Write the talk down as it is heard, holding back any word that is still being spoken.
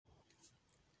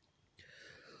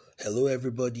Hello,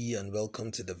 everybody, and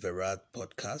welcome to the Verat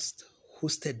podcast,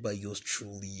 hosted by yours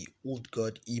truly, Old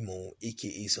God Emo,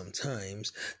 aka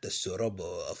sometimes the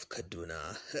Sorobo of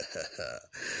Kaduna.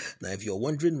 Now, if you're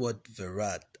wondering what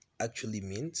Verat actually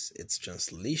means, its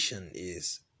translation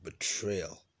is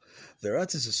betrayal.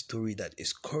 Verat is a story that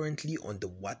is currently on the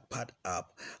Wattpad app,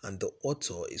 and the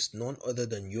author is none other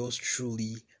than yours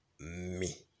truly,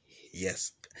 me.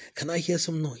 Yes. Can I hear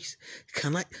some noise?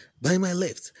 Can I? By my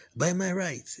left, by my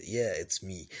right. Yeah, it's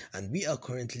me. And we are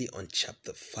currently on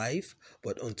chapter 5.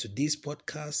 But on today's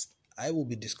podcast, I will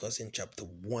be discussing chapter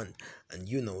 1. And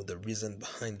you know the reason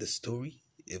behind the story,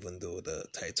 even though the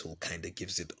title kind of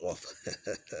gives it off.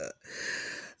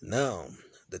 Now,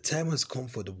 the time has come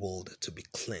for the world to be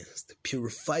cleansed,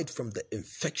 purified from the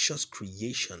infectious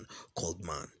creation called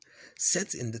man.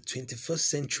 Set in the 21st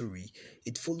century,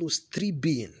 it follows three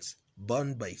beings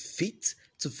bound by fate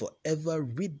to forever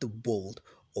rid the world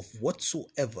of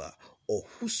whatsoever or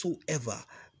whosoever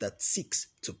that seeks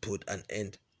to put an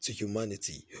end to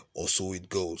humanity. Or so it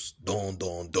goes. Don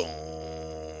don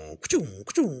don. Kuchung,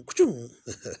 kuchung, kuchung.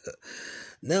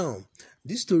 Now,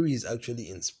 this story is actually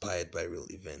inspired by real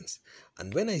events.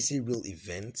 And when I say real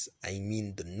events, I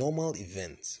mean the normal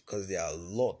events because there are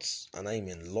lots, and I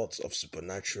mean lots of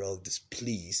supernatural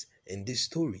displays in this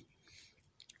story.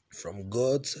 From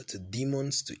gods to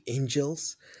demons to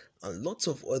angels, and lots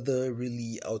of other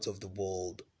really out of the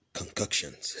world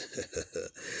concoctions.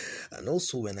 And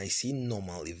also, when I say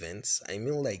normal events, I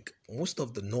mean like most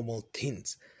of the normal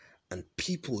things and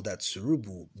people that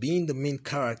Surubu, being the main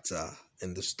character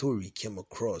in the story, came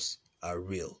across are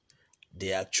real.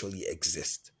 They actually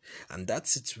exist. And that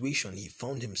situation he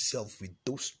found himself with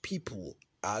those people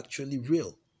are actually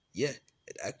real. Yeah,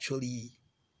 it actually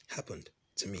happened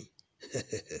to me.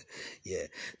 Yeah.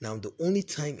 Now the only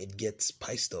time it gets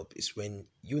spiced up is when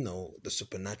the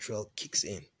supernatural kicks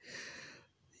in.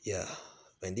 Yeah,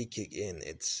 when they kick in,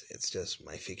 it's just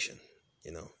my fiction.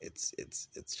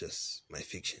 It's just my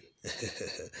fiction.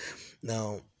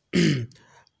 Now,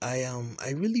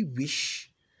 I really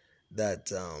wish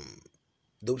that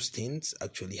those things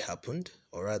actually happened,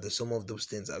 or rather some of those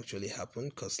things actually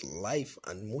happened, because life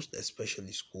and most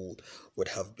especially school would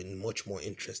have been much more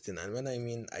interesting. And when I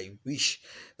mean I wish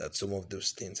that some of those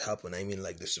things happen, I mean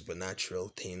like the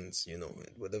supernatural things. It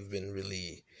would have been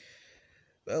really,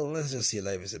 well, let's just say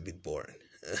life is a bit boring.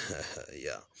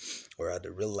 Yeah, or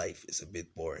rather real life is a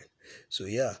bit boring. So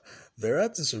yeah,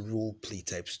 Verat is a role play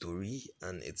type story,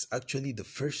 and it's actually the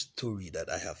first story that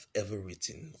I have ever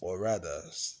written, or rather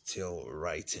still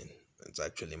writing. It's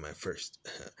actually my first.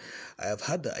 I have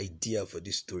had the idea for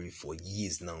this story for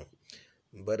years now,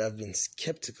 but I've been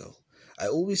skeptical. I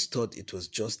always thought it was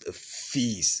just a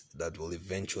phase that will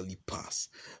eventually pass,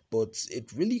 but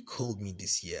it really called me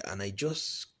this year and I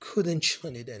just couldn't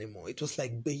shun it anymore. It was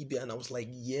like baby, and I was like,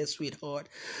 yes, sweetheart,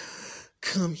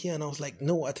 come here. And I was like,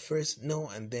 no, at first, no,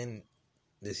 and then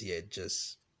this year,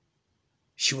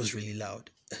 she was really loud.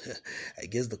 I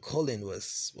guess the calling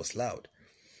was loud,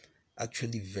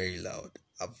 actually very loud.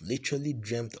 I've literally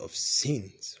dreamt of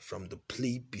scenes from the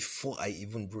play before I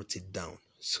even wrote it down.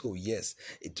 So, yes,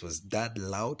 it was that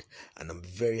loud, and I'm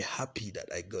very happy that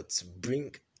I got to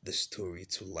bring the story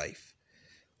to life.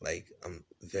 Like, I'm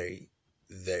very,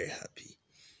 very happy.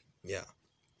 Yeah.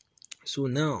 So,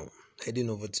 now heading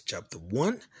over to chapter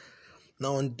one.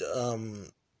 Now, and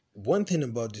one thing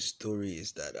about the story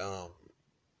is that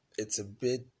it's a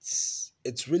bit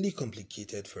it's really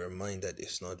complicated for a mind that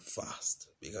is not vast,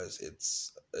 because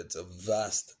it's a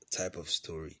vast type of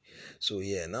story. So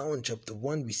yeah, now in chapter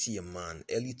 1 we see a man,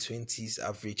 early 20s,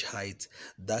 average height,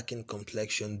 darkened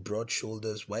complexion, broad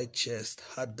shoulders, white chest,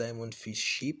 hard diamond face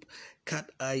shape, cat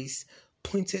eyes,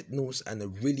 pointed nose, and a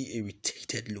really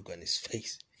irritated look on his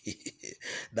face.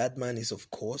 That man is, of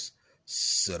course,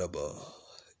 Saraba.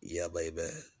 Yeah, baby,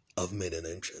 I've made an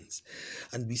entrance.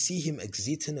 And we see him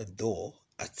exiting a door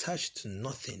attached to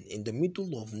nothing in the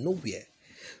middle of nowhere.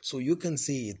 So you can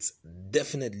say it's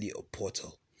definitely a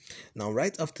portal. Now,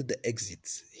 right after the exit,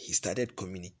 he started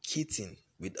communicating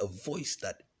with a voice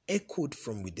that echoed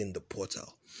from within the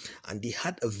portal. And they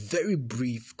had a very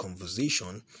brief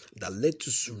conversation that led to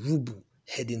Surubu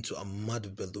heading to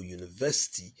Ahmadu Bello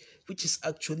University, which is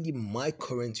actually my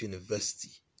current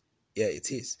university. Yeah,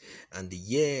 it is. And the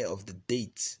year of the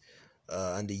date,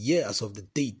 and the year as of the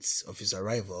date of his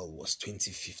arrival was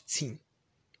 2015.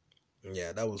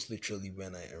 Yeah, that was literally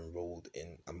when I enrolled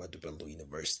in Ahmadu Bello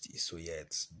University. So yeah,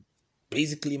 it's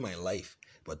basically my life,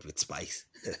 but with spice.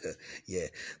 Yeah.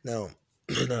 Now,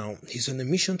 now he's on a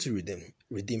mission to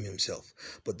redeem himself.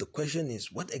 But the question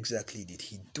is, what exactly did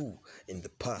he do in the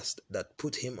past that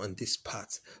put him on this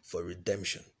path for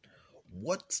redemption?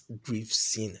 What grave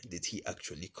sin did he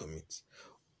actually commit?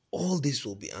 All this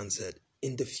will be answered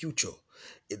in the future.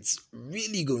 It's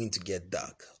really going to get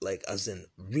dark, like as in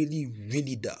really,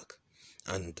 really dark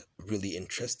and really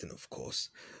interesting, of course.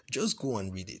 Just go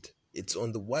and read it. It's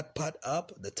on the Wattpad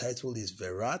app. The title is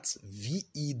Verrat, Verrat,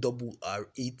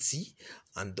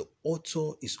 and the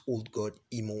author is Old God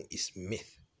Emo is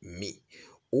Myth, me.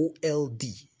 OldGodEmo,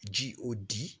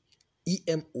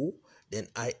 then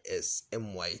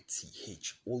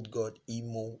ISMYTH. Old God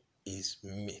Emo is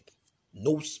Myth.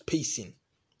 No spacing.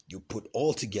 You put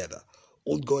all together.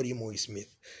 Old God Emo is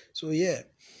Myth. So yeah,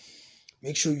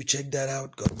 make sure you check that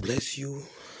out. God bless you.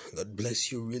 God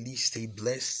bless you. Really stay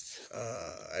blessed.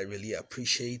 I really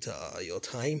appreciate your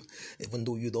time. Even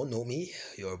though you don't know me,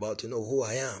 you're about to know who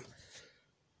I am.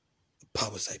 The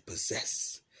powers I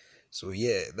possess. So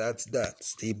yeah, that's that.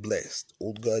 Stay blessed.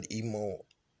 Old God Emo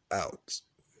out.